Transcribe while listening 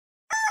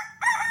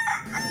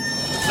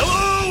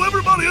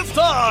everybody, it's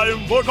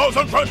time for Cox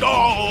and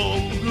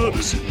Crendog!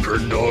 Cox and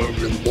Crendog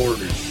in the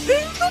morning.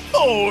 In the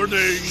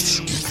morning!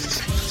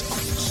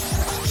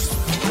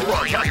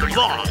 Broadcasting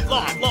live!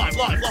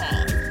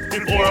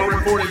 Before our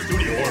recording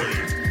studio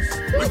audience.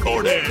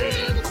 Recording!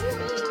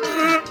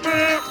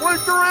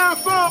 Wake your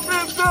ass up!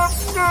 It's up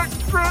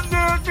next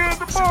Crendog in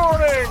the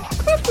morning!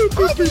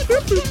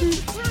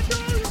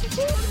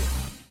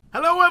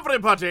 Hello,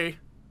 everybody!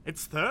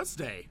 It's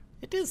Thursday.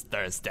 It is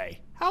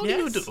Thursday. How Yes.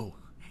 do you do?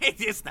 It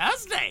is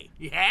Thursday,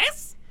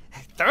 yes?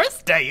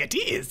 Thursday it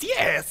is,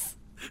 yes.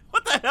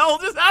 What the hell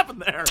just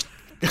happened there?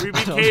 We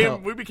know.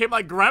 became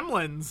like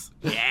gremlins.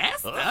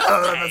 Yes, Oh,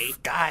 Thursday. the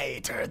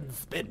sky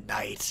turns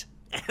midnight.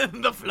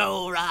 And the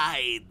flow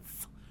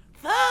rides.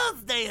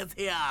 Thursday is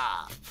here.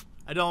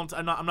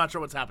 I'm not sure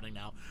what's happening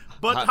now.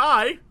 But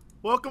hi,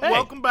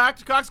 welcome back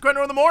to Cox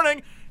Crendor in the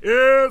morning.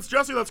 It's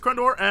Jesse, that's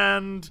Crendor,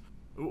 and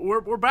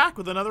we're back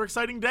with another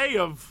exciting day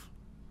of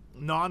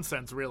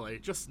nonsense, really.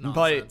 Just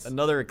nonsense. By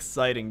another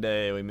exciting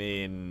day, we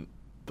mean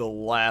the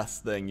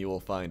last thing you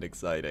will find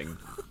exciting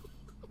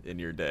in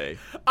your day.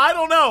 I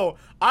don't know.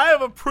 I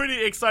have a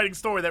pretty exciting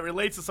story that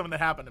relates to something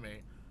that happened to me.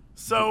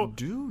 So,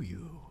 Do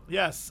you?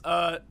 yes,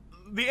 the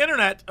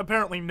internet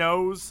apparently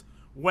knows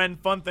when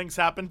fun things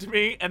happen to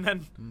me and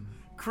then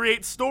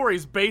creates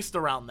stories based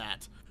around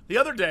that. The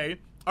other day,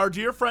 our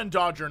dear friend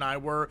Dodger and I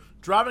were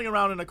driving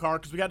around in a car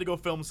because we had to go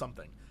film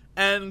something.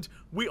 And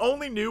we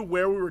only knew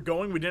where we were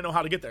going. We didn't know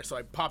how to get there. So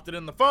I popped it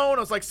in the phone. I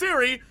was like,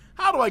 Siri,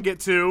 how do I get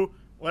to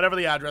whatever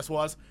the address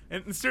was?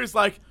 And Siri's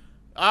like,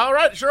 all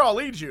right, sure, I'll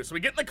lead you. So we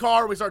get in the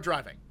car. We start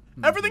driving.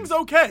 Everything's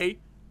okay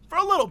for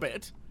a little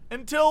bit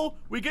until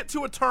we get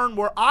to a turn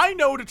where I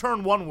know to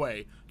turn one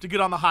way to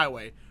get on the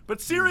highway. But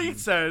Siri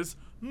says,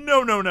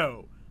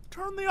 no,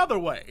 turn the other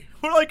way.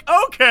 We're like,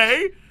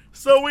 okay.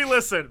 So we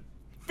listen.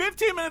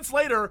 15 minutes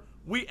later,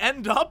 we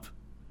end up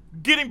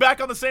getting back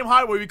on the same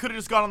highway we could have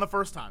just gone on the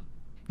first time.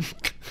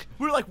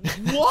 We were like,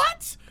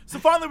 what? So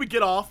finally we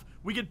get off,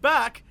 we get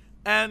back,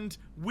 and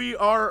we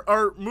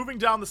are moving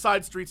down the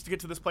side streets to get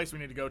to this place we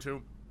need to go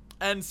to.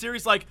 And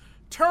Siri's like,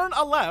 turn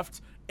a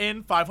left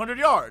in 500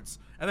 yards.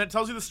 And then it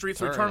tells you the streets.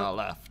 So we Turn a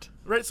left.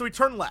 Right, so we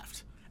turn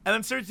left. And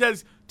then Siri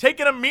says, take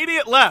an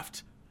immediate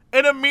left.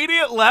 An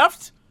immediate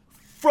left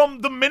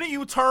from the minute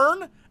you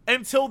turn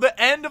until the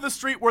end of the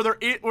street where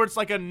it's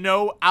like a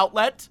no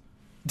outlet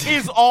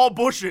is all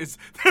bushes.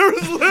 There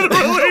is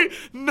literally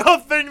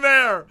nothing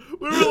there.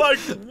 We were like,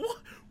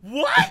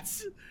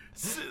 what?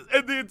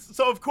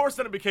 So of course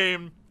then it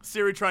became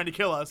Siri trying to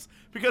kill us,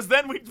 because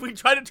then we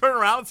tried to turn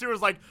around. Siri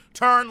was like,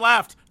 turn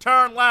left,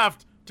 turn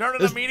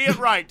an immediate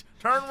right,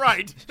 turn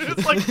right.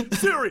 It's like,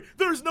 Siri,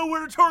 there's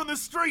nowhere to turn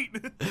this street.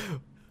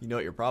 You know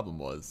what your problem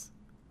was?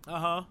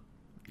 Uh-huh.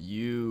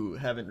 You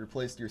haven't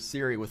replaced your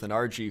Siri with an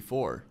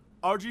RG4.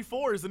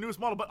 RG4 is the newest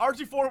model, but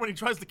RG4, when he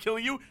tries to kill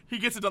you, he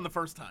gets it done the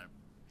first time.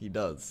 He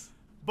does.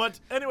 But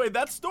anyway,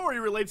 that story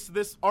relates to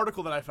this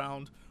article that I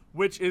found,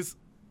 which is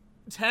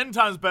 10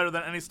 times better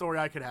than any story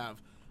I could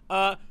have.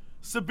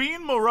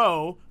 Sabine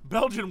Moreau,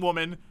 Belgian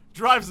woman,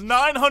 drives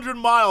 900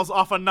 miles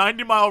off a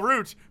 90-mile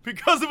route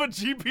because of a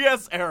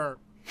GPS error.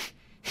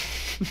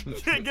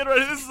 Get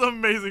ready, this is an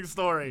amazing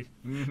story.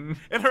 And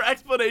her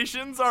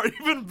explanations are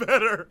even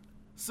better.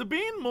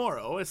 Sabine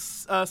Moreau, a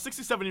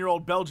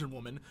 67-year-old Belgian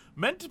woman,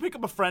 meant to pick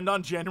up a friend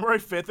on January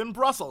 5th in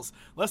Brussels,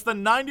 less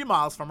than 90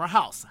 miles from her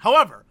house.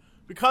 However,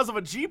 because of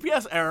a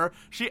GPS error,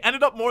 she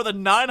ended up more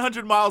than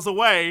 900 miles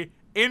away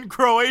in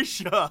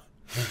Croatia.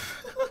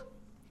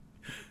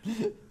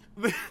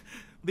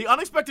 The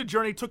unexpected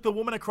journey took the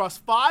woman across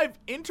 5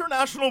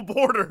 international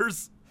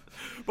borders.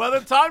 By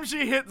the time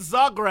she hit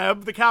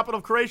Zagreb, the capital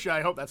of Croatia,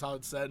 I hope that's how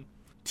it's said,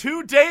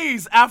 2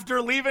 days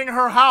after leaving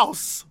her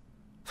house,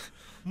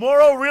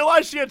 Moreau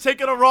realized she had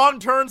taken a wrong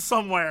turn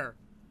somewhere.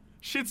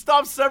 She'd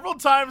stopped several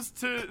times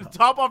to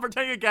top off her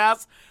tank of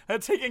gas,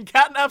 had taken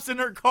catnaps in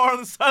her car on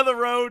the side of the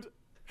road,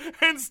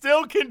 and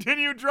still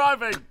continued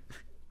driving.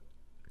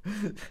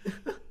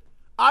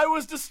 I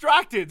was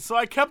distracted, so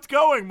I kept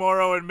going,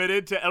 Moreau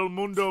admitted to El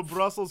Mundo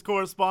Brussels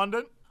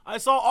correspondent. I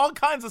saw all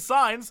kinds of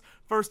signs,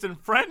 first in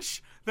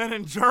French, then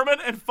in German,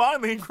 and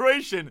finally in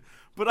Croatian.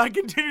 But I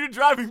continued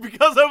driving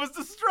because I was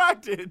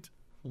distracted.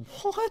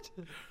 What?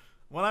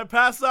 When I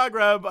passed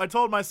Zagreb, I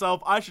told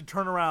myself I should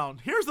turn around.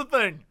 Here's the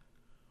thing.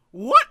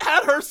 What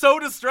had her so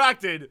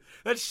distracted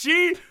that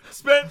she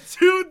spent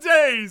 2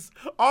 days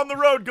on the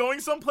road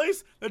going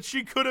someplace that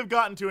she could have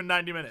gotten to in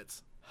 90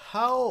 minutes?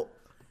 How?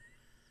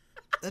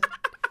 Exactly!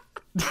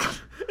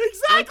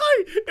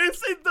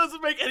 It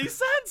doesn't make any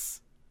sense.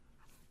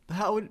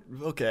 How would...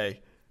 Okay.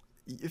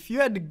 If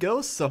you had to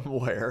go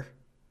somewhere,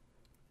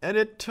 and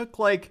it took,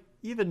 like,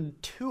 even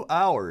 2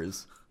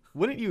 hours,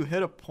 wouldn't you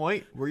hit a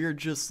point where you're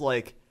just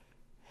like,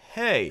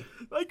 hey,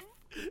 Like,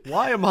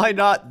 why am I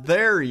not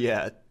there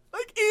yet?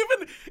 Like,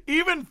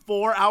 even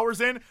 4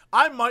 hours in,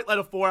 I might let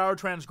a 4-hour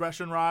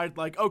transgression ride.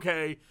 Like,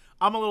 okay,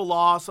 I'm a little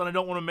lost, and I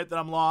don't want to admit that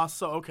I'm lost,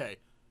 so okay.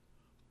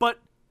 But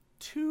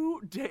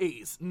 2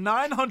 days,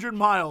 900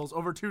 miles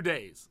over 2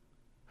 days.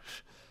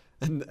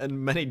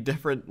 And many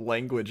different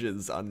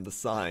languages on the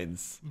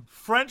signs.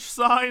 French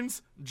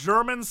signs,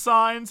 German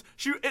signs.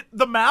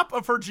 The map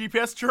of her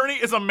GPS journey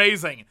is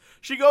amazing.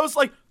 She goes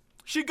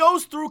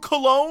through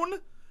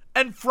Cologne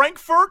and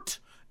Frankfurt.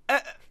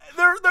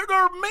 There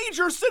are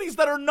major cities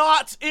that are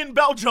not in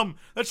Belgium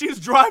that she's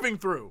driving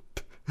through.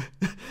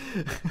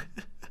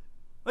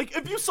 Like,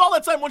 if you saw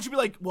that sign, wouldn't you be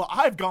like, well,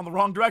 I've gone the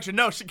wrong direction?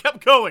 No, she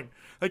kept going.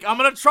 Like, I'm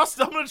gonna trust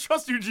you,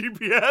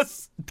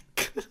 GPS.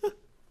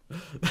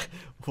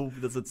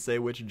 Does it say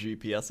which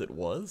GPS it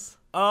was?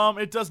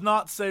 It does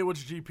not say which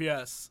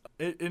GPS.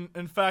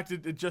 In fact,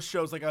 it just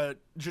shows like a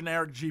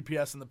generic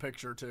GPS in the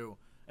picture too.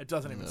 It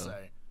doesn't even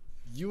say.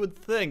 You would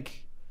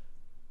think,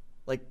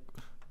 like,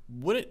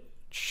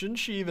 shouldn't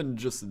she even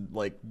just,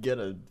 like, get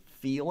a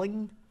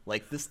feeling?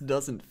 Like, this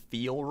doesn't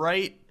feel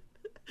right?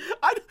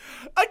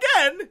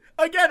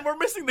 Again, we're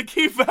missing the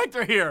key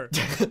factor here.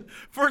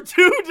 For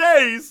 2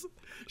 days,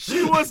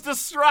 she was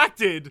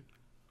distracted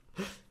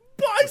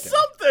by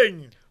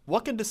something.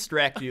 What can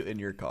distract you in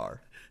your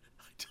car?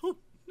 I don't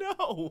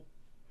know.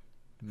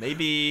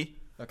 Maybe.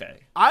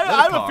 Okay. I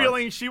have a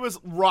feeling she was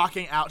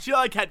rocking out. She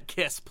like had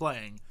Kiss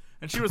playing,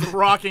 and she was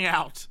rocking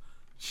out.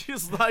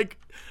 She's like,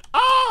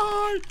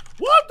 I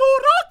want to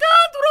rock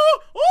and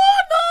roll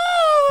all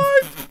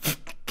night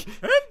and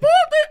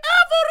party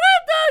every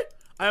day.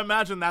 I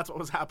imagine that's what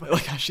was happening.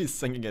 Like how she's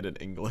singing it in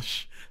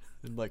English,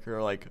 and like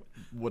her like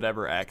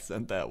whatever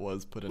accent that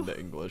was put into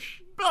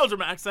English.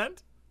 Belgium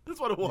accent. That's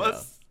what it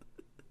was.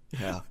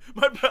 Yeah.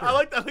 I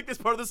like this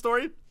part of the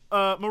story.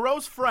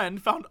 Moreau's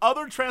friend found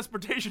other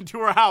transportation to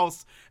her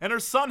house, and her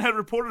son had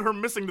reported her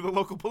missing to the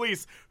local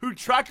police, who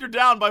tracked her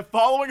down by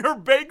following her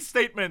bank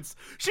statements.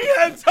 She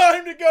had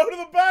time to go to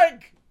the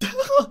bank!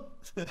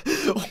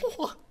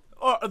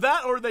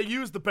 Or they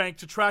used the bank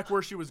to track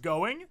where she was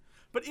going.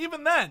 But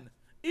even then.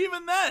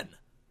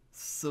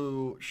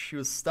 So she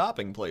was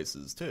stopping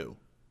places, too.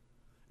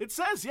 It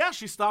says, yeah,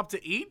 she stopped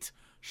to eat.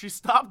 She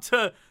stopped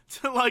to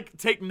like,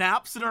 take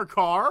naps in her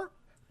car.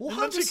 Well,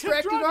 how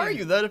distracted are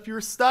you that if you were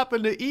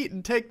stopping to eat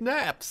and take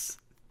naps?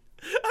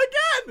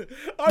 Again,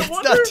 I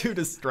wonder. It's not too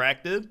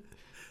distracted.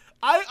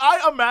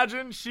 I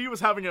imagine she was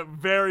having a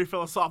very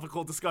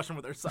philosophical discussion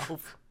with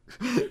herself.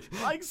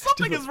 Like,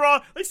 something is wrong.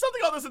 Like,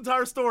 something on this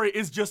entire story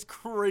is just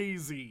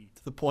crazy.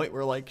 To the point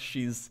where, like,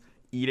 she's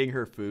eating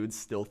her food,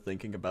 still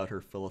thinking about her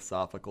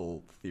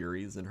philosophical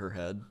theories in her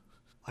head.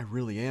 I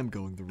really am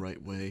going the right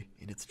way,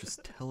 and it's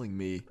just telling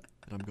me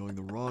that I'm going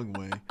the wrong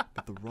way,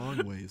 but the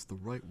wrong way is the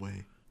right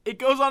way. It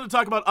goes on to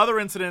talk about other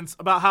incidents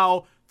about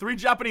how 3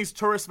 Japanese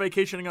tourists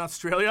vacationing in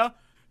Australia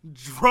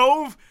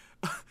drove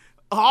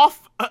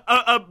off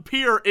a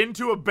pier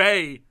into a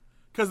bay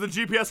because the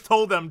GPS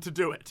told them to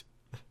do it.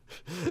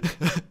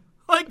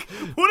 Like,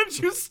 wouldn't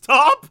you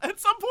stop at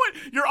some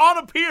point? You're on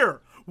a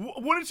pier.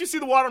 Wouldn't you see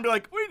the water and be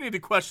like, we need to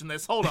question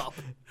this. Hold up.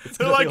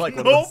 They're like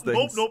nope.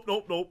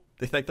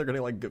 They think they're going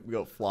to, like,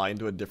 go fly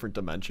into a different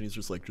dimension. He's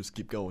just like, just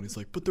keep going. He's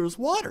like, but there's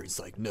water. He's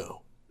like,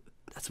 no.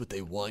 That's what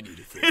they want you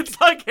to think. It's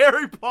like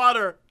Harry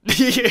Potter.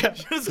 Yeah.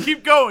 Just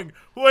keep going.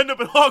 We'll end up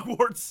at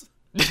Hogwarts.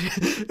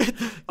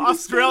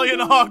 Australian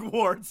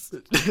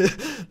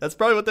Hogwarts. That's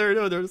probably what they're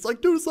doing. They're just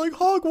like, dude, it's like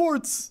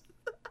Hogwarts.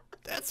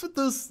 That's what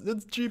this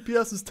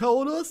GPS is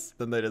telling us.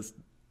 Then they just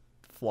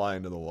fly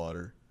into the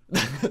water.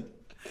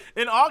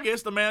 In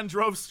August, a man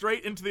drove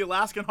straight into the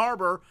Alaskan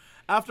harbor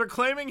after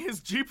claiming his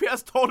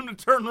GPS told him to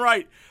turn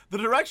right. The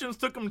directions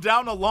took him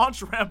down a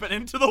launch ramp and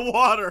into the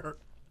water.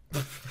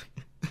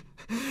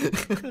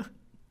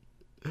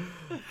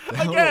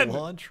 Again,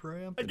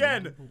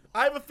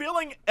 I have a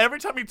feeling every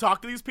time you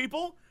talk to these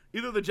people,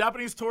 either the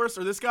Japanese tourists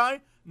or this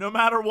guy, no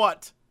matter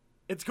what,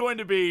 it's going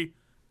to be,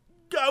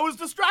 I was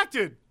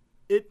distracted.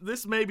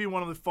 This may be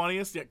one of the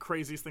funniest yet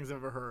craziest things I've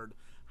ever heard.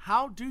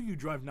 How do you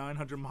drive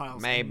 900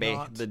 miles? Maybe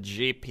the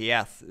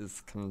GPS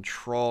is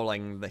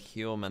controlling the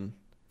human.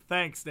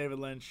 Thanks, David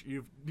Lynch.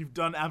 You've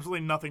done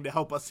absolutely nothing to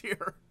help us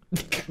here.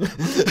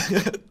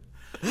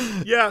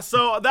 Yeah,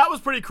 so that was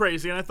pretty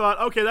crazy, and I thought,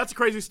 okay, that's a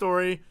crazy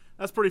story.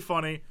 That's pretty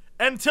funny.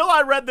 Until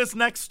I read this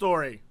next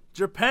story.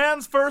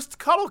 Japan's first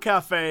cuddle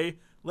cafe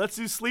lets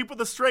you sleep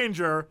with a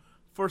stranger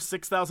for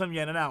 6,000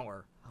 yen an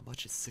hour. How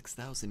much is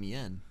 6,000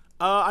 yen?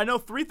 I know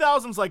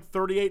 3,000 is like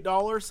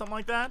 $38, something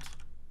like that.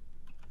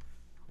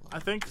 I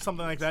think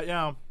something like that,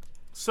 yeah.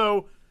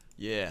 So,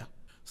 yeah.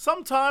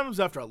 Sometimes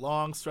after a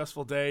long,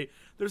 stressful day,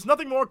 there's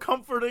nothing more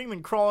comforting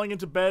than crawling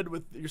into bed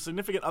with your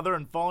significant other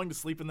and falling to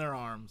sleep in their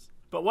arms.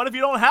 But what if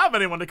you don't have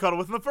anyone to cuddle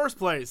with in the first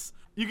place?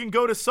 You can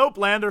go to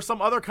Soapland or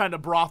some other kind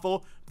of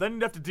brothel, but then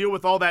you'd have to deal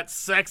with all that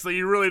sex that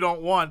you really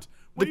don't want,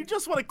 when you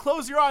just want to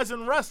close your eyes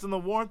and rest in the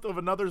warmth of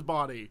another's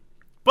body.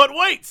 But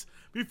wait!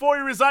 Before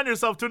you resign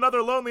yourself to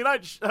another lonely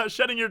night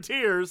shedding your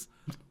tears,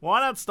 why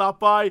not stop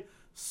by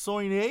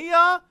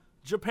Soineya,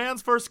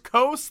 Japan's first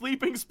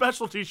co-sleeping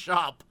specialty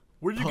shop,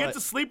 where you get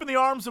to sleep in the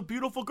arms of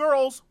beautiful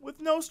girls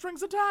with no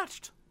strings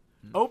attached.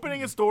 Opening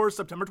its doors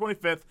September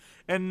 25th,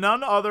 and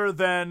none other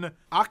than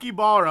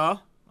Akihabara.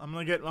 I'm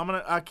gonna get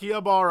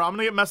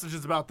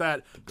messages about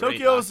that.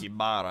 Tokyo's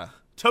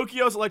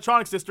Tokyo's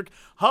electronics district,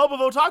 hub of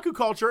otaku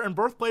culture, and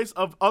birthplace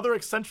of other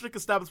eccentric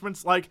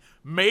establishments like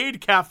maid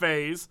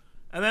cafes.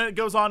 And then it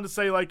goes on to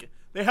say, like,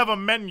 they have a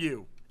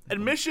menu.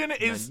 Admission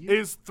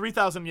is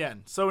 3,000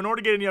 yen. So in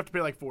order to get in, you have to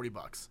pay like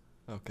 $40.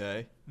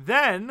 Okay.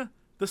 Then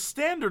the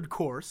standard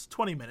course,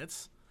 20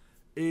 minutes,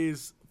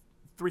 is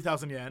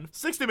 3,000 yen.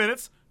 60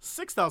 minutes,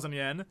 6,000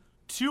 yen.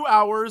 2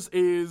 hours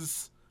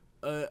is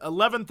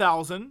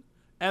 11,000.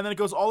 And then it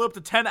goes all the way up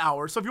to 10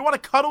 hours. So if you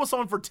want to cuddle with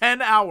someone for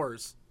 10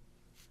 hours,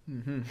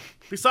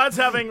 besides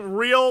having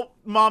real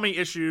mommy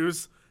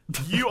issues,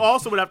 you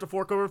also would have to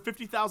fork over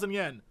 50,000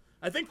 yen.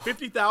 I think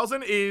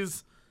 50,000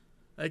 is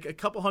like a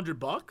couple $100.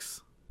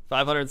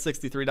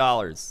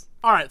 $563.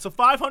 All right, so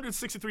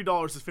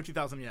 $563 is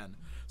 50,000 yen.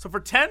 So for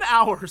 10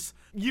 hours,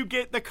 you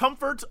get the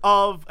comfort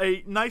of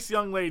a nice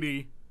young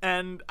lady,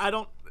 and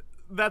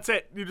that's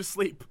it. You just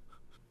sleep.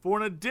 For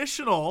an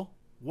additional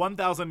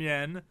 1,000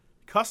 yen,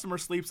 customer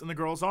sleeps in the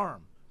girl's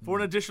arm. For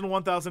an additional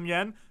 1,000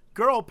 yen,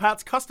 girl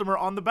pats customer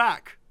on the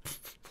back.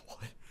 What?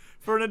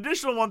 For an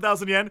additional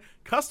 1,000 yen,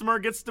 customer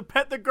gets to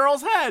pet the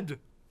girl's head.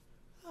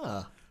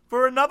 Huh.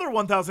 For another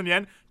 1,000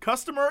 yen,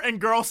 customer and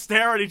girl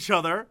stare at each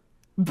other.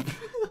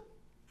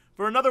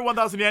 For another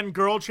 1,000 yen,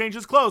 girl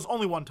changes clothes.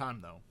 Only one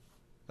time, though.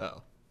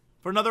 Oh.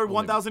 For another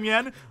 1,000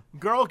 yen,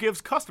 girl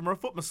gives customer a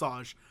foot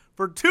massage.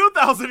 For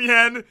 2,000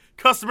 yen,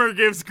 customer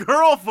gives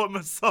girl foot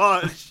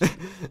massage.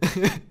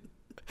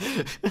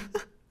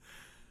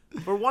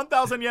 For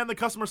 1,000 yen, the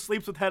customer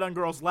sleeps with head on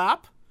girl's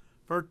lap.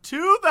 For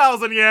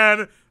 2,000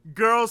 yen,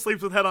 girl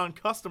sleeps with head on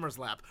customer's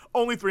lap.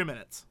 Only 3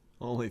 minutes.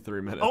 Only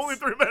 3 minutes. Only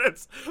 3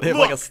 minutes. They have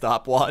like a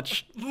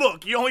stopwatch.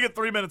 Look, you only get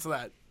 3 minutes of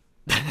that.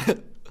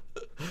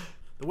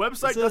 The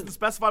website doesn't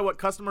specify what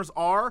customers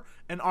are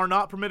and are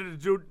not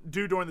permitted to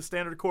do during the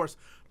standard course,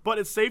 but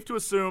it's safe to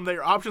assume that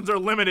your options are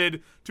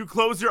limited to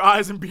close your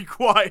eyes and be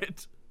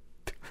quiet.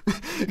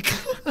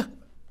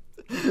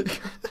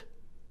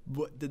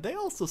 What, did they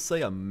also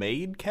say a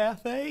maid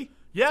cafe?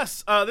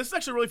 Yes, this is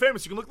actually really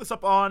famous. You can look this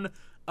up on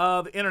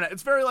the internet.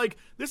 It's very, like,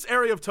 this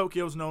area of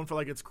Tokyo is known for,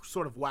 like, its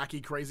sort of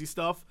wacky, crazy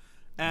stuff.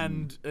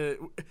 And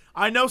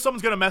I know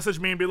someone's going to message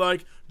me and be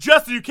like,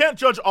 Jesse, you can't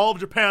judge all of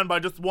Japan by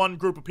just one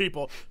group of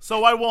people.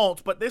 So I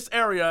won't. But this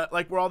area,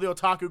 like, where all the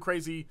otaku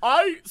crazy,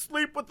 I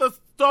sleep with the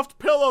stuffed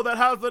pillow that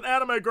has an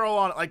anime girl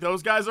on it, like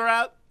those guys are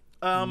at.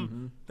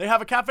 They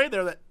have a cafe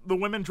there that the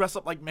women dress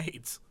up like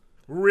maids.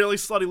 Really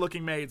slutty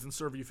looking maids and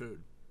serve you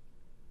food.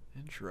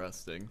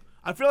 Interesting.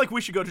 I feel like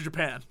we should go to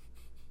Japan.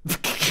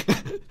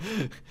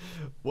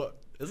 What?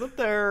 Isn't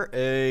there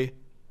a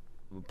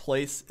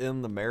place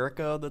in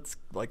America that's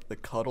like the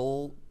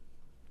cuddle,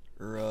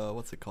 or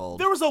what's it called?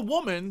 There was a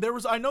woman.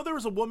 I know there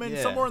was a woman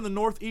Yeah. somewhere in the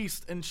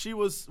Northeast, and she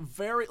was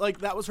very,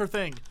 like, that was her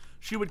thing.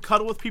 She would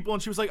cuddle with people,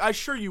 and she was like, I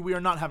assure you we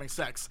are not having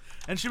sex.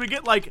 And she would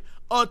get, like,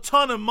 a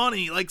ton of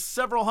money, like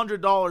several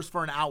 $100s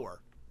for an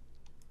hour.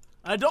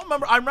 I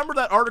remember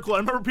that article. I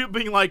remember people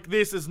being like,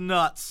 this is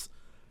nuts.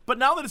 But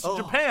now that it's in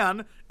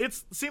Japan, it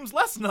seems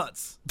less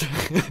nuts.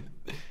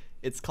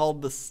 It's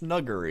called the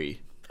Snuggery.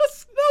 The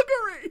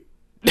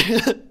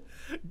Snuggery!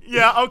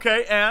 Yeah,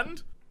 okay,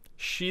 and?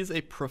 She's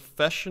a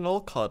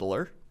professional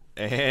cuddler,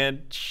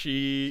 and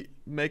she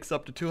makes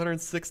up to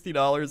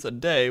 $260 a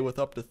day with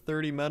up to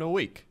 30 men a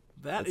week.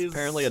 That's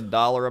apparently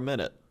 $1 a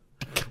minute.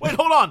 Wait,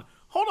 hold on.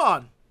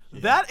 Yeah.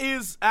 That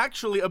is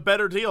actually a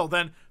better deal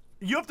than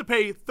you have to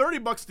pay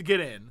 $30 to get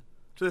in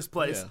to this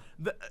place,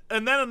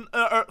 and then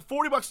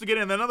 $40 to get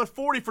in, then another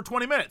 $40 for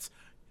 20 minutes.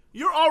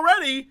 You're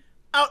already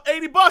out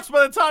 $80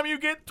 by the time you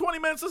get 20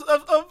 minutes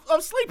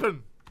of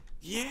sleeping.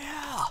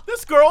 Yeah.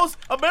 This girl's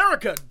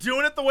America,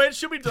 doing it the way it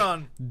should be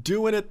done.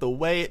 Doing it the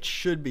way it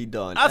should be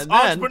done. That's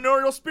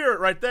entrepreneurial spirit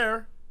right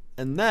there.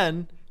 And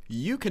then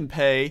you can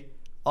pay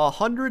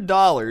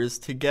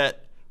 $100 to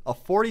get a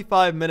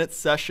 45-minute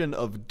session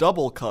of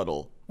double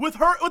cuddle. With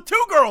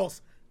two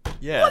girls.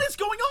 Yeah. What is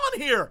going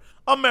on here?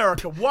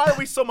 America, why are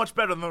we so much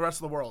better than the rest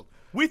of the world?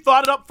 We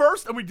thought it up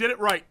first, and we did it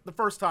right the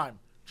first time.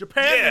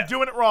 Japan, you're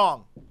doing it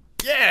wrong.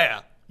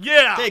 Yeah.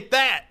 Yeah. Take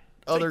that,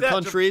 other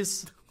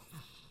countries.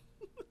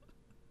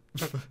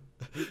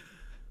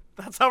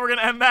 That's how we're going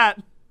to end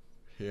that.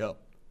 Yep.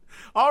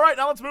 All right,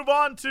 now let's move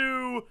on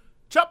to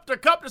Chapter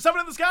Cup to 7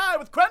 in the Sky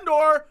with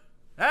Krendor.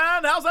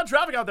 And how's that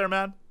traffic out there,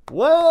 man?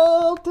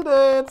 Well,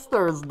 today it's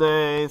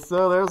Thursday,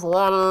 so there's a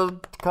lot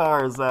of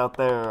cars out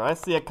there. I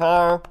see a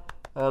car.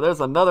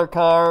 There's another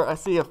car. I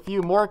see a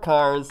few more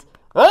cars.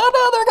 Oh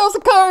no, there goes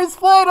a car. He's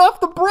flying off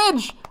the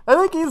bridge. I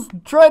think he's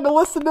trying to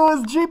listen to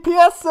his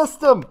GPS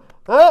system.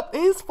 Oh,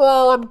 he's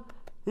falling.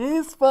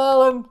 He's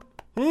falling.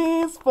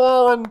 He's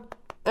falling.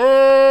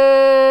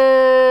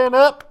 And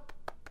up.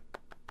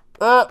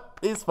 Up.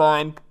 He's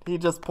fine. He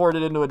just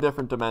ported into a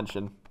different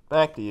dimension.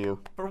 Back to you.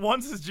 For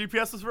once, his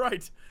GPS is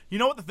right. You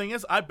know what the thing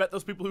is? I bet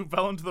those people who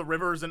fell into the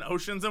rivers and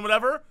oceans and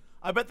whatever,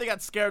 I bet they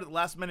got scared at the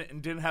last minute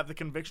and didn't have the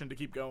conviction to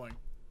keep going.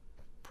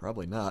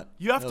 Probably not.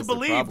 You have to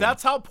believe.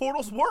 That's how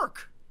portals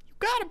work. You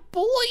gotta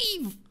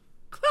believe.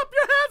 Clap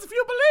your hands if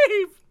you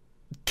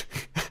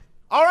believe.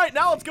 All right,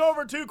 now let's go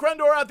over to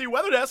Krendor at the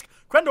weather desk.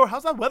 Krendor,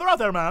 how's that weather out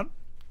there, man?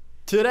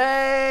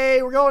 Today,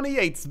 we're going to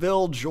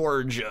Yatesville,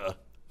 Georgia.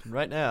 And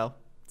right now,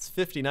 it's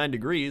 59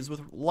 degrees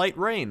with light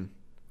rain.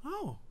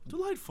 Oh,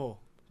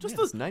 delightful. Just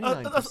Yeah, it's a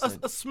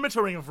 99%.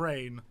 smattering of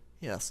rain.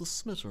 Yes, a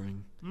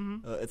smittering.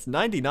 It's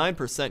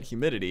 99%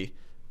 humidity,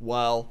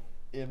 while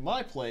in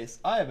my place,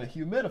 I have a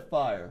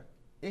humidifier.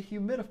 It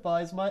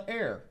humidifies my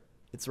air.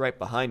 It's right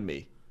behind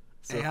me.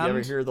 So if you ever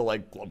And? hear the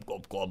like glub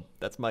glub glub,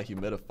 that's my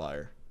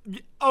humidifier.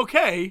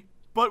 Okay,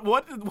 but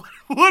what does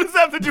that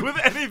have to do with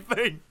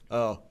anything?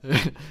 Oh,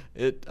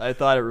 I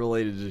thought it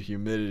related to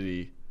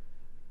humidity.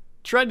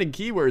 Trending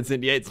keywords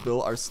in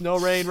Yatesville are snow,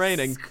 rain,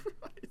 raining.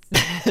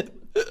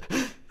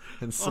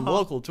 And some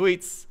local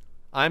tweets.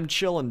 I'm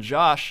Chillin'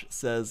 Josh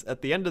says,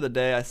 at the end of the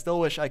day, I still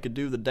wish I could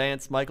do the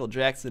dance Michael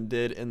Jackson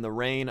did in the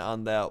rain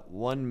on that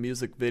one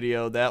music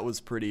video. That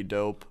was pretty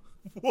dope.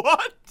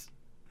 What?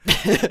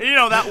 You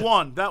know, that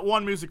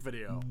one music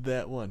video.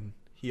 That one.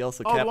 He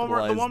also Oh,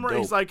 capitalized the one where dope.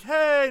 he's like,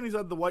 hey, and he's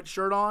got the white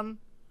shirt on.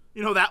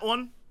 You know that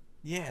one?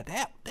 Yeah,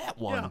 that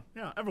one.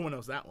 Yeah, everyone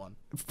knows that one.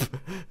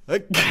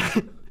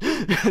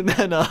 And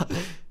then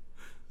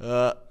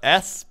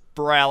S.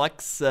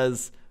 Bralex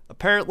says,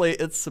 apparently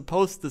it's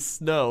supposed to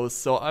snow,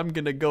 so I'm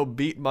gonna go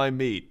beat my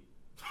meat.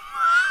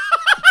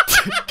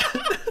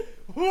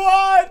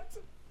 What?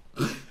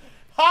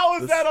 How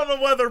is that on the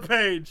weather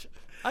page?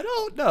 I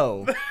don't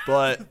know,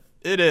 but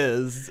it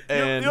is.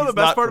 And You know the he's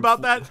best not part from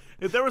about that?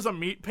 If there was a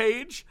meat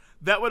page,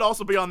 that would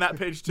also be on that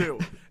page too.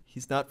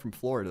 He's not from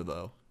Florida,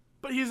 though.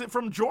 But he's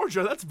from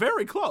Georgia. That's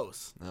very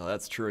close. No,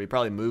 that's true. He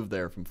probably moved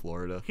there from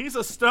Florida. He's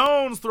a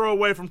stone's throw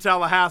away from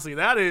Tallahassee.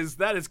 That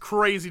is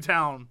crazy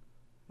town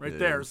right It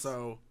there. is.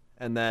 So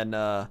And then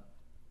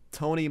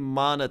Tony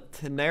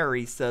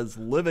Monataneri says,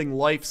 living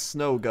life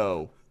snow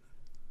go.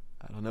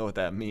 I don't know what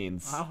that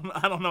means.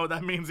 I don't know what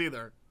that means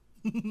either.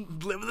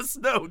 Live the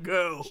snow,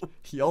 go.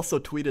 He also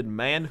tweeted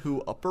man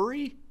who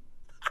uppery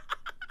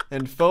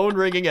and phone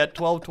ringing at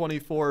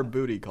 12:24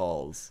 booty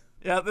calls.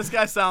 Yeah, this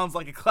guy sounds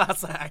like a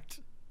class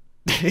act.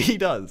 He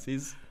does.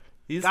 He's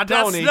Got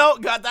Tony.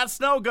 that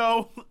snow,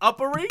 go.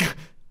 Uppery?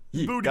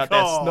 He booty got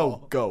call. that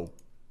snow go.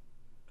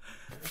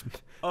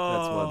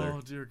 Oh, weather.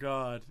 dear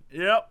God.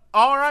 Yep.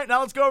 All right, now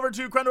let's go over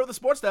to Krendor at the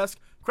sports desk.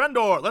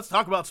 Krendor, let's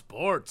talk about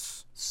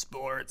sports.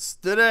 Sports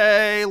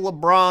today.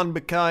 LeBron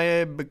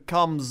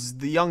becomes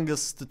the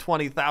youngest to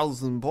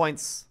 20,000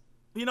 points.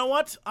 You know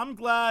what? I'm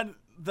glad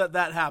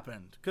that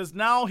happened, because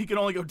now he can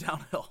only go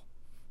downhill.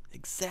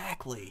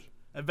 Exactly.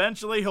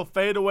 Eventually, he'll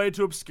fade away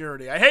to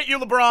obscurity. I hate you,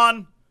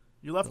 LeBron.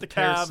 You left the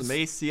Tear Cavs. some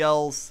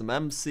ACLs, some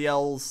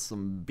MCLs,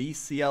 some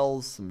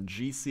BCLs, some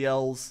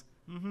GCLs.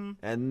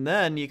 And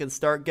then you can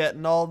start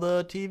getting all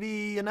the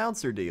TV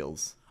announcer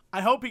deals.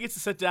 I hope he gets to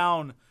sit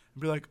down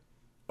and be like,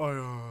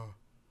 I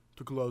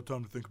took a lot of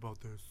time to think about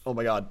this. Oh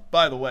my God.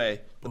 By the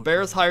way, the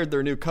Bears hired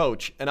their new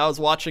coach, and I was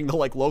watching the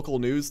local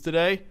news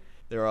today.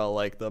 They were all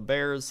like, the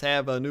Bears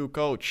have a new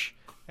coach.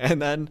 And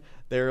then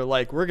they're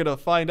like, we're going to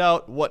find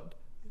out what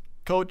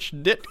Coach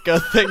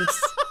Ditka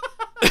thinks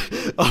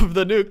of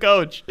the new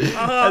coach.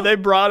 And they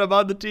brought him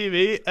on the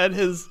TV, and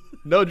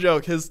no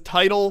joke, his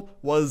title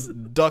was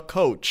the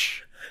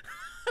coach.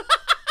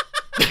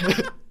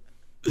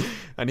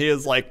 And he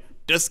is like,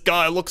 this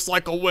guy looks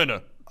like a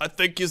winner. I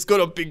think he's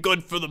going to be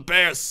good for the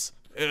Bears.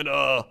 And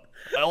I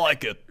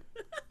like it.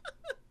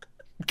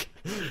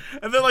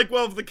 And they're like,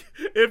 well,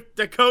 if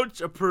the coach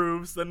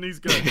approves, then he's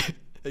good.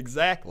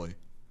 Exactly.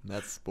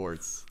 That's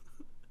sports.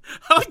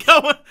 I like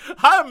how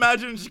I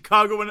imagine in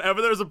Chicago,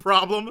 whenever there's a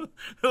problem,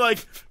 they're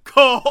like,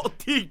 call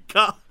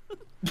Tika.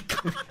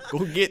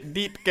 Go get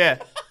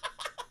Ditka.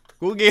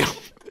 Go get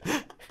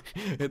him.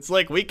 It's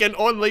like we can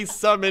only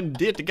summon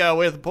Ditka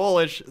with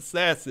Polish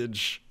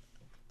sausage.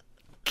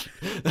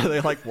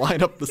 They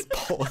line up this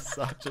Polish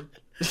sausage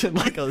in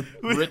a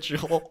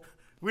ritual.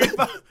 With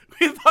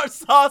our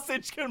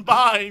sausage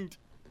combined,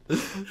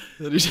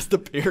 And he just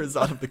appears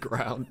out of the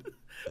ground.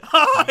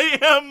 I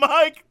am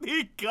Mike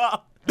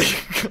Tika.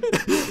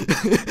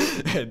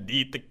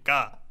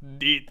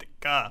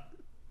 Ditka.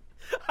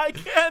 I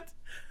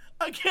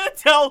can't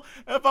tell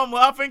if I'm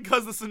laughing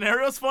because the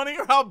scenario's funny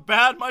or how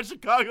bad my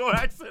Chicago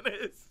accent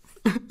is.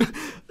 A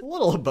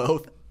little of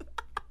both.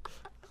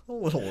 A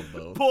little of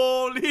both.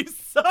 Polish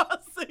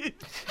sausage.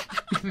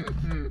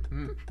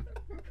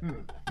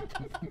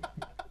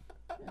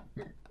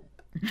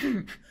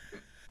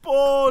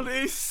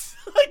 Polish.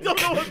 I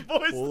don't know what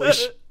voice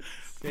Polish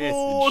that is. sausage.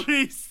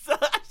 Polish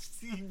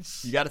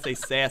sausage. You gotta say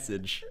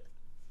sausage.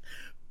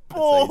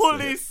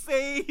 Polish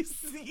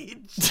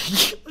sausage.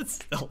 It's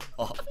still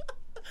off.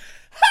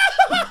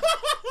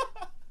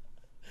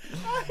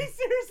 I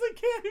seriously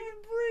can't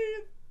even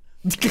breathe.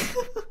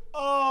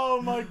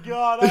 Oh my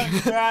God,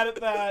 I'm bad at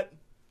that.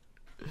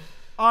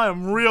 I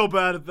am real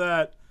bad at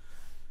that.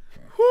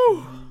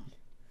 Whew.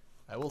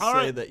 I will All say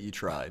right. that you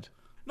tried.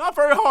 Not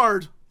very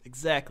hard.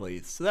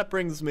 Exactly. So that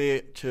brings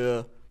me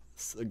to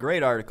a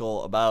great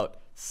article about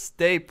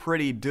stay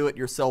pretty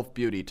do-it-yourself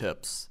beauty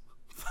tips.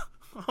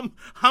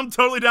 I'm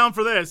totally down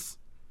for this.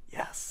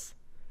 Yes.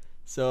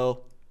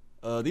 So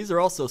these are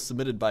also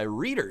submitted by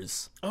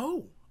readers.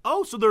 Oh,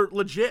 so they're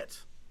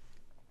legit.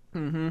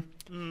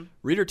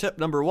 Reader tip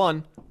number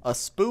 1, a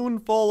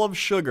spoonful of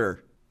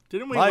sugar.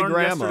 Didn't we My learn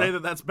grandma- yesterday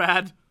that that's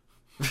bad?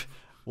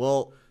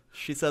 Well,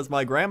 she says,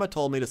 my grandma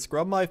told me to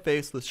scrub my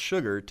face with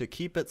sugar to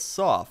keep it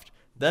soft,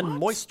 then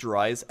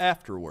moisturize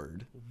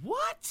afterward.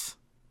 What?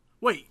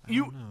 Wait,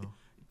 you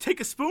take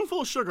a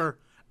spoonful of sugar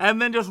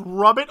and then just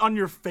rub it on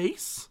your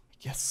face?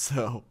 Guess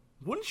so.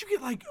 Wouldn't you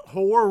get, like,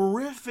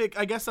 horrific...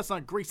 I guess that's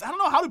not grease. I don't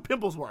know. How do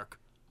pimples work?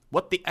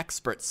 What the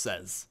expert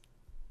says.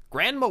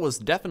 Grandma was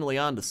definitely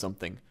onto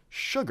something.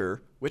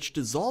 Sugar, which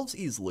dissolves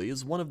easily,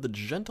 is one of the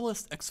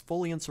gentlest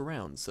exfoliants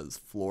around, says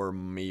Flor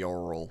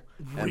Mayoral.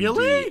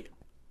 Really? MD.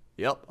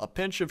 Yep, a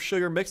pinch of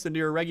sugar mixed into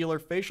your regular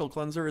facial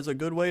cleanser is a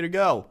good way to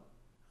go.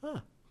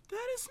 That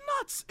is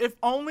nuts. If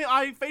only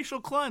I facial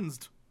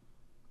cleansed.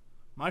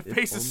 My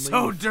face is so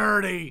only-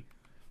 dirty.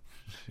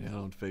 Yeah, I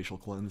don't facial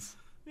cleanse.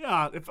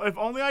 Yeah, if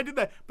only I did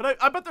that. But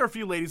I bet there are a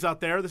few ladies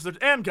out there,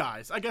 and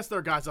guys. I guess there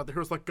are guys out there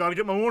who's like, gotta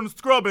get my morning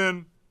scrub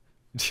in.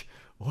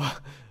 Well,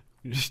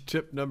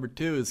 tip number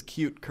 2 is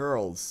cute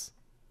curls.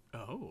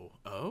 Oh.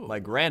 My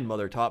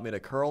grandmother taught me to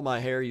curl my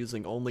hair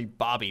using only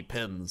bobby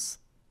pins.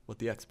 What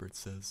the expert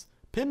says.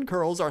 Pin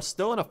curls are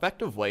still an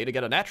effective way to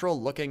get a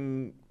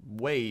natural-looking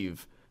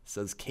wave,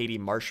 says Katie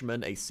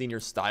Marshman, a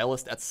senior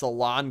stylist at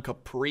Salon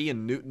Capri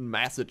in Newton,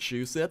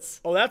 Massachusetts.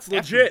 Oh, that's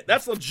legit.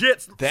 That's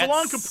legit. That's-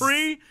 Salon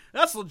Capri,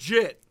 that's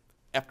legit.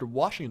 After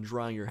washing and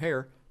drying your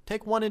hair,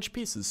 take 1-inch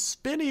pieces,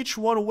 spin each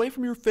one away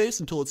from your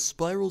face until it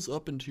spirals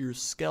up into your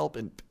scalp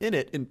and pin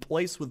it in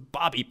place with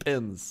bobby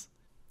pins.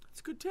 That's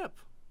a good tip.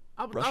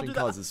 I'll Brushing do that.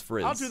 causes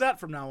frizz. I'll do that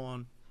from now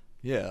on.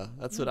 Yeah,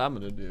 that's what I'm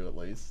gonna do at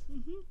least.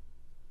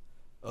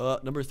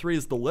 Number 3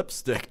 is the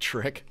lipstick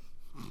trick.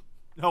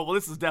 Oh, well,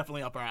 this is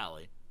definitely up our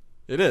alley.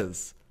 It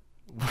is.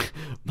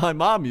 My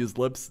mom used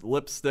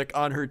lipstick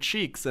on her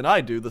cheeks, and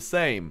I do the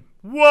same.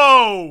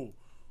 Whoa!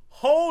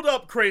 Hold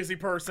up, crazy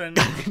person.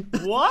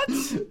 What?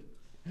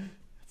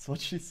 That's what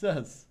she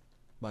says.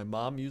 My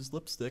mom used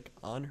lipstick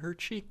on her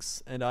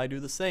cheeks, and I do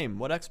the same.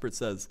 What expert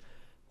says?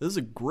 This is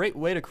a great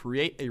way to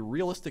create a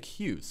realistic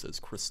hue, says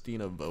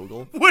Christina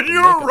Vogel. When The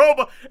you're a makeup-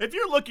 robot, if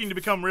you're looking to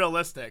become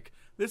realistic,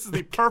 this is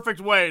the perfect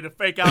way to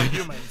fake out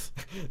humans.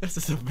 This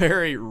is a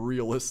very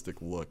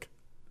realistic look.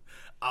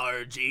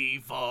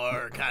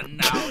 RG4 can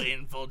now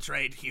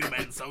infiltrate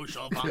human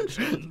social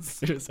functions.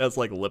 He just has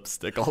like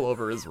lipstick all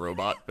over his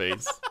robot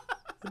face.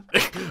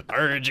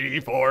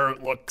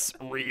 RG4 looks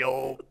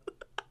real.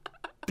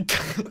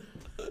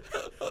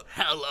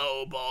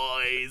 Hello,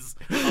 boys.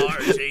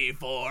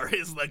 RG4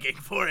 is looking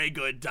for a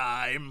good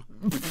time.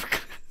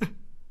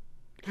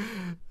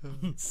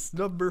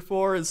 Number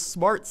 4 is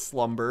smart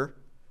slumber.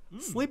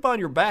 Sleep on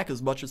your back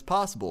as much as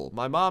possible.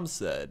 My mom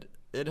said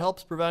it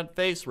helps prevent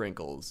face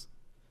wrinkles.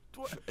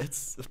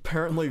 It's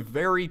apparently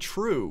very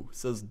true,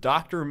 says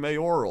Dr.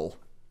 Mayoral.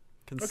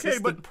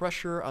 Consistent but-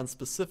 pressure on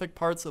specific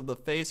parts of the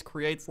face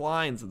creates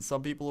lines, and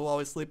some people who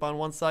always sleep on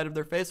one side of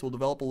their face will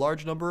develop a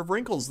large number of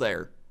wrinkles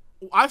there.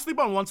 I sleep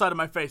on one side of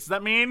my face. Does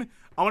that mean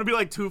I want to be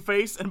like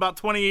Two-Face in about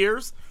 20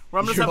 years? Where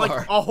I'm just You have like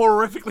are. a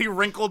horrifically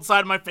wrinkled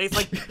side of my face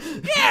like,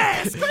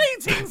 yes,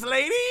 greetings,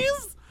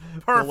 ladies.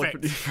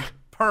 Perfect.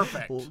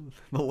 Perfect.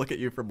 They'll look at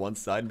you from one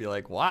side and be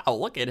like, wow,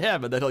 look at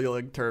him. And then he'll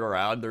like turn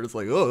around and they're just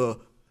like, ugh.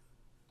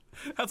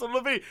 That's what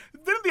it'll be.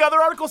 Didn't the other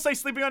article say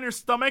sleeping on your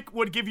stomach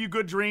would give you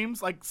good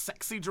dreams, like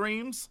sexy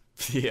dreams?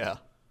 Yeah.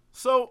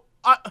 So,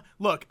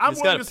 look, You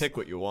just gotta pick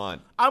what you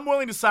want. I'm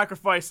willing to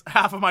sacrifice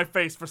half of my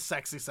face for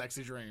sexy,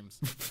 sexy dreams.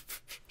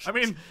 I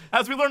mean,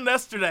 as we learned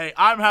yesterday,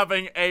 I'm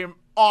having an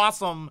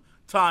awesome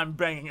time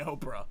banging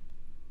Oprah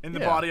in the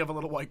Yeah. body of a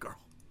little white girl.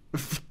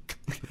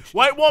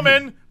 White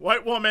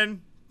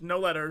woman, no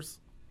letters.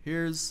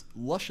 Here's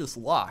luscious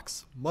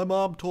locks. My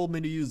mom told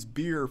me to use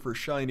beer for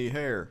shiny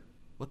hair.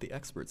 What the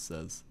expert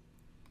says.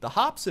 The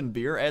hops in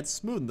beer add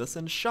smoothness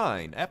and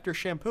shine. After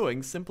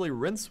shampooing, simply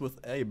rinse with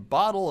a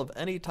bottle of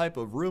any type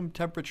of room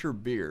temperature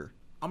beer.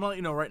 I'm gonna let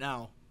you know right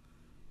now,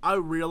 I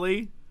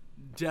really,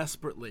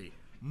 desperately,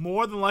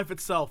 more than life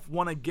itself,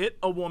 want to get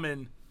a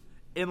woman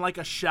in like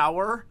a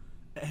shower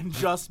and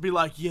just be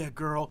like, yeah,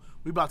 girl,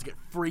 we about to get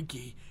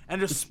freaky. And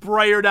just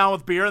spray her down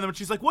with beer. And then when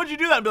she's like, what'd you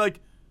do that? And be like,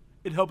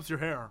 it helps your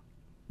hair.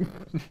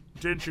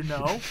 Didn't you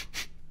know?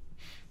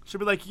 She'll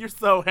be like, you're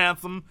so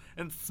handsome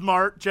and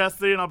smart,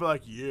 Jesse. And I'll be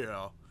like,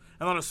 yeah.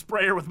 And then I'll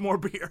spray her with more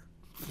beer.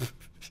 I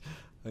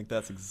think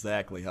that's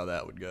exactly how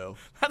that would go.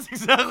 That's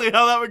exactly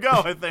how that would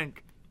go, I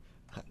think.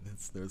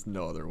 There's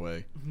no other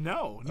way.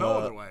 No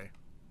other way.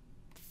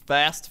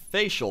 Fast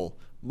facial.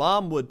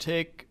 Mom would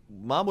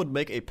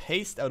make a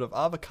paste out of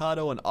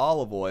avocado and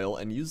olive oil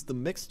and use the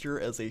mixture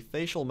as a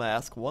facial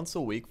mask once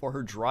a week for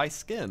her dry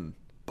skin.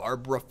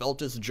 Barbara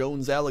Feltus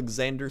Jones,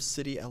 Alexander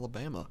City,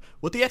 Alabama.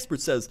 What the expert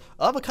says,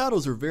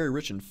 avocados are very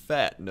rich in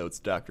fat, notes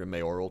Dr.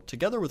 Mayoral.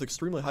 Together with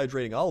extremely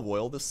hydrating olive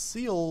oil,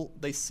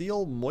 they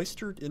seal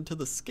moisture into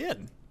the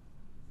skin.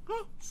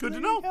 Huh, So good to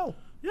there you know. go.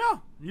 Yeah,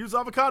 use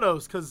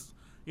avocados because,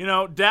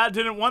 Dad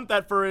didn't want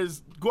that for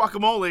his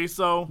guacamole,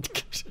 so,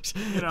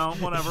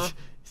 whatever.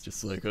 He's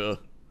just like,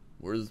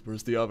 where's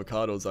the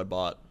avocados I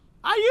bought?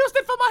 I used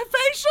it for my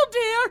facial,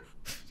 dear.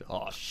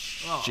 Oh,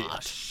 shit. Oh,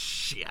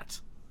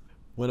 shit.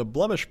 When a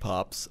blemish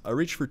pops, I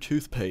reach for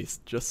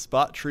toothpaste. Just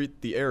spot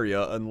treat the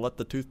area and let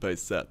the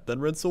toothpaste set, then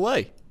rinse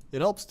away.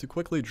 It helps to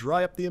quickly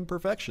dry up the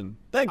imperfection.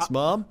 Thanks,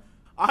 Mom.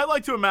 I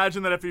like to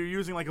imagine that if you're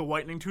using like a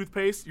whitening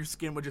toothpaste, your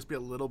skin would just be a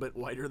little bit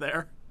whiter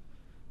there.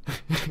 A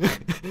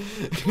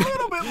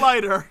little bit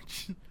lighter.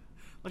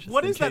 Like,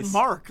 what is that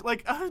mark?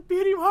 Like,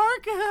 beauty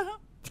mark?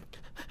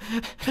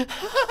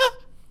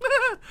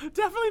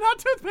 Definitely not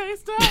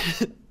toothpaste.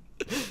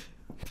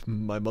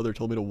 My mother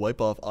told me to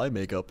wipe off eye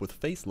makeup with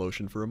face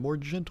lotion for a more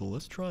gentle,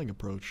 less trying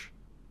approach.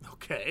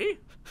 Okay.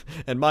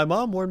 And my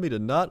mom warned me to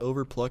not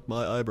overpluck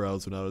my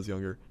eyebrows when I was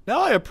younger.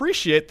 Now I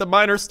appreciate that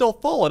mine are still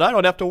full and I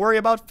don't have to worry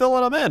about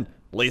filling them in.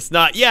 At least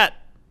not yet.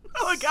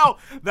 Like, oh,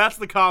 that's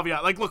the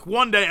caveat. Like, look,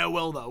 one day I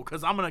will, though,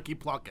 because I'm going to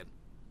keep plucking.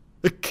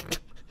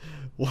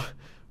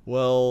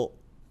 Well,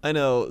 I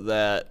know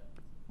that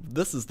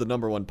this is the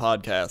 #1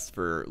 podcast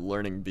for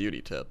learning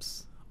beauty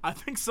tips. I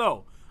think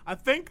so. I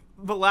think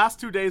the last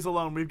 2 days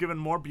alone, we've given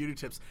more beauty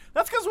tips.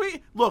 That's because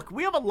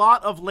we have a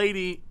lot of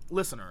lady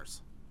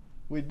listeners.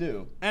 We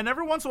do. And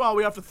every once in a while,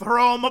 we have to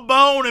throw them a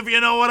bone, if you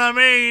know what I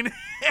mean.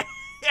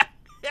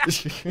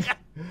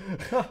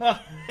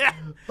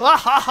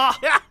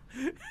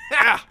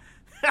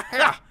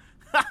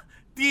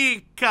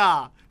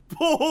 Dica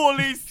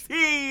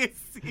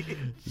policies.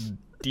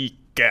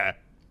 Dica.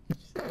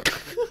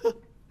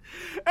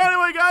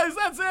 Anyway, guys,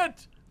 that's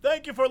it.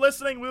 Thank you for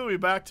listening. We'll be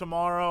back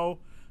tomorrow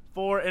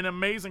for an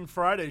amazing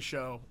Friday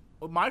show.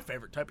 My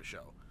favorite type of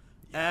show.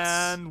 Yes.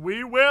 And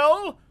we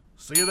will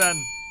see you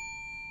then.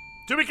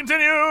 To be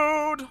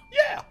continued.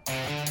 Yeah.